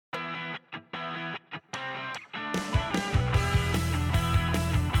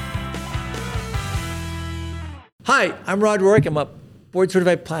Hi, I'm Rod Rourke. I'm a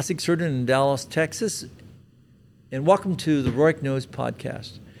board-certified plastic surgeon in Dallas, Texas, and welcome to the Rourke Knows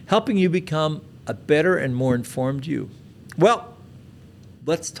podcast, helping you become a better and more informed you. Well,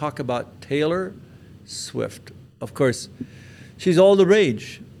 let's talk about Taylor Swift. Of course, she's all the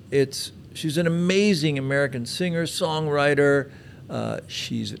rage. She's an amazing American singer, songwriter.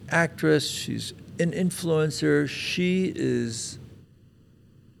 She's an actress. She's an influencer. She is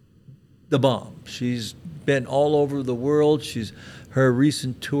the bomb. She's been all over the world. Her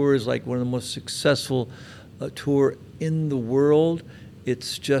recent tour is like one of the most successful tour in the world.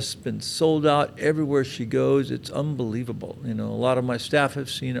 It's just been sold out everywhere she goes. It's unbelievable. You know, a lot of my staff have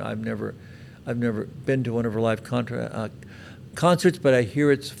seen her. I've never been to one of her live concerts, but I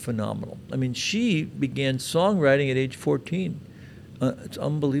hear it's phenomenal. I mean, she began songwriting at age 14. It's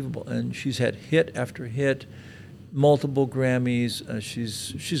unbelievable, and she's had hit after hit, multiple Grammys.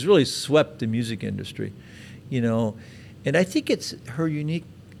 She's really swept the music industry, you know, and I think it's her unique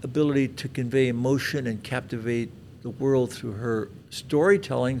ability to convey emotion and captivate the world through her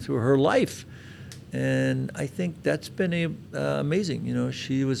storytelling, through her life, and I think that's been amazing. You know,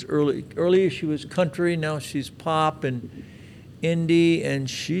 she was earlier she was country, now she's pop and indie, and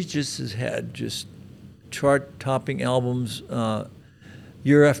she just has had just chart-topping albums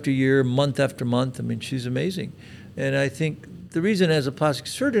year after year, month after month. I mean, she's amazing. And I think the reason as a plastic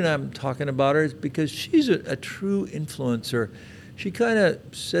surgeon I'm talking about her is because she's a true influencer. She kind of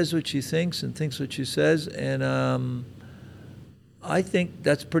says what she thinks and thinks what she says, and I think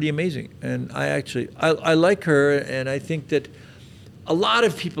that's pretty amazing. And I like her, and I think that a lot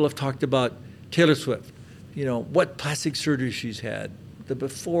of people have talked about Taylor Swift, you know, what plastic surgery she's had, the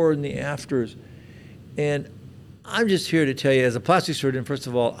before and the afters. And I'm just here to tell you, as a plastic surgeon, first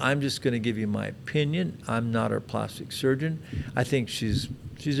of all, I'm just going to give you my opinion. I'm not her plastic surgeon. I think she's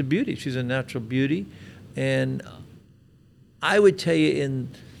a beauty. She's a natural beauty. And I would tell you,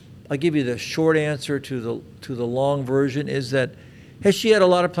 I'll give you the short answer to the long version, is that, has she had a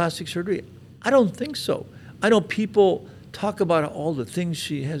lot of plastic surgery? I don't think so. I know people talk about all the things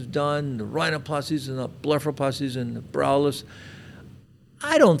she has done, the rhinoplasties and the blepharoplasties and the brow lifts.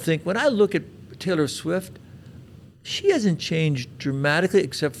 I don't think, when I look at Taylor Swift, she hasn't changed dramatically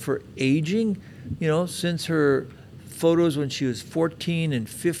except for aging, you know, since her photos when she was 14 and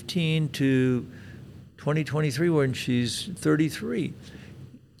 15 to 2023 when she's 33.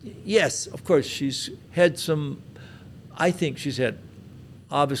 Yes, of course, she's had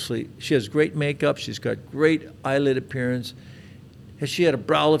obviously, she has great makeup, she's got great eyelid appearance. Has she had a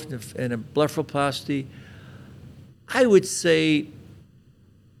brow lift and a blepharoplasty? I would say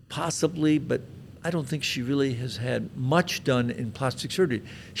possibly, but I don't think she really has had much done in plastic surgery.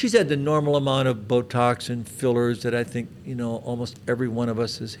 She's had the normal amount of Botox and fillers that I think, you know, almost every one of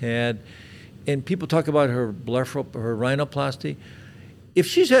us has had. And people talk about her rhinoplasty. If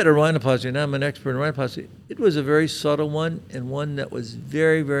she's had a rhinoplasty, and I'm an expert in rhinoplasty, it was a very subtle one and one that was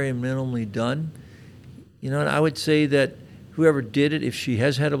very, very minimally done. You know, and I would say that whoever did it, if she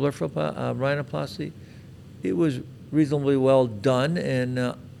has had a rhinoplasty, it was reasonably well done,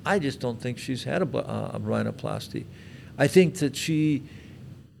 and I just don't think she's had a rhinoplasty. I think that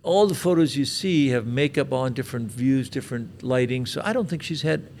all the photos you see have makeup on, different views, different lighting, so I don't think she's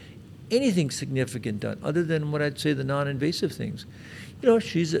had anything significant done other than what I'd say the non-invasive things. You know,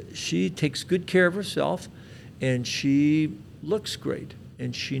 she takes good care of herself, and she looks great,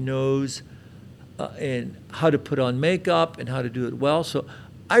 and she knows and how to put on makeup and how to do it well. So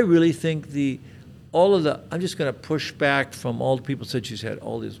I really think I'm just going to push back from all the people who said she's had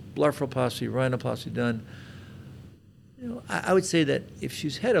all this blepharoplasty, rhinoplasty done. You know, I would say that if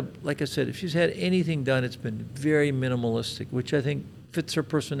she's had if she's had anything done, it's been very minimalistic, which I think fits her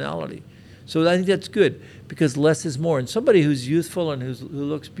personality. So I think that's good, because less is more. And somebody who's youthful and who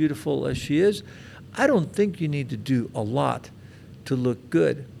looks beautiful as she is, I don't think you need to do a lot to look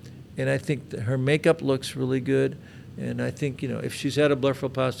good. And I think that her makeup looks really good. And I think, you know, if she's had a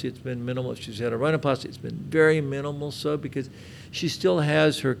blepharoplasty, it's been minimal. If she's had a rhinoplasty, it's been very minimal, so because she still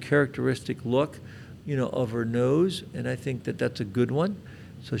has her characteristic look, you know, of her nose, and I think that that's a good one.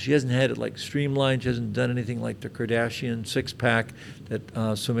 So she hasn't had it like streamlined. She hasn't done anything like the Kardashian six-pack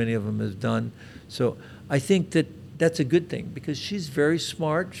that so many of them have done. So I think that that's a good thing, because she's very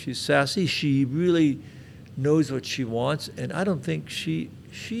smart. She's sassy. She really knows what she wants, and I don't think she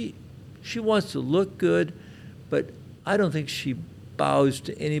wants to look good, but I don't think she bows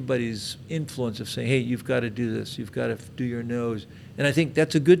to anybody's influence of saying, hey, you've got to do this, you've got to do your nose. And I think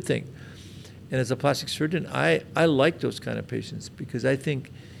that's a good thing. And as a plastic surgeon, I like those kind of patients, because I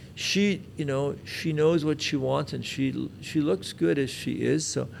think she knows what she wants, and she looks good as she is.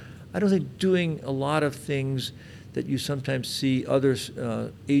 So I don't think doing a lot of things that you sometimes see other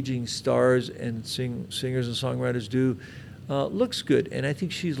aging stars and singers and songwriters do looks good. And I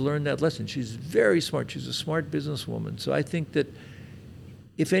think she's learned that lesson. She's very smart. She's a smart businesswoman. So I think that,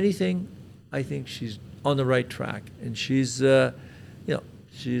 if anything, I think she's on the right track. And she's,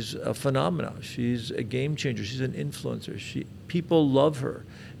 she's a phenomenon. She's a game changer. She's an influencer. People love her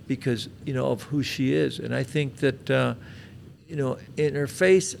because, of who she is. And I think that, in her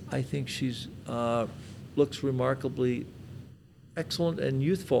face, I think she's looks remarkably excellent and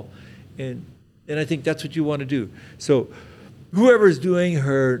youthful. And I think that's what you want to do. So whoever's doing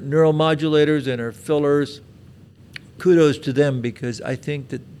her neuromodulators and her fillers, kudos to them, because I think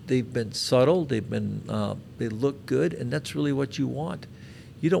that they've been subtle, they look good, and that's really what you want.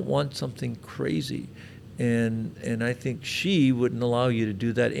 You don't want something crazy. And I think she wouldn't allow you to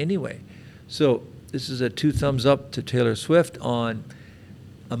do that anyway. So this is a 2 thumbs up to Taylor Swift on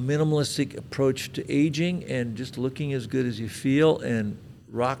a minimalistic approach to aging and just looking as good as you feel and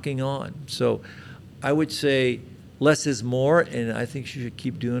rocking on. So I would say less is more, and I think she should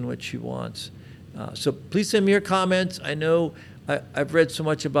keep doing what she wants. So please send me your comments. I know I've read so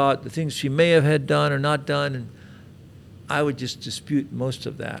much about the things she may have had done or not done, and I would just dispute most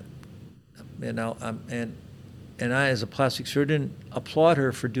of that. And I, as a plastic surgeon, applaud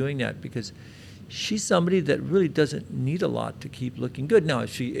her for doing that, because she's somebody that really doesn't need a lot to keep looking good. Now,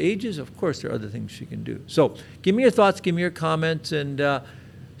 if she ages, of course, there are other things she can do. So give me your thoughts, give me your comments, and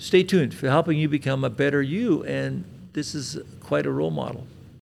stay tuned for helping you become a better you. And this is quite a role model.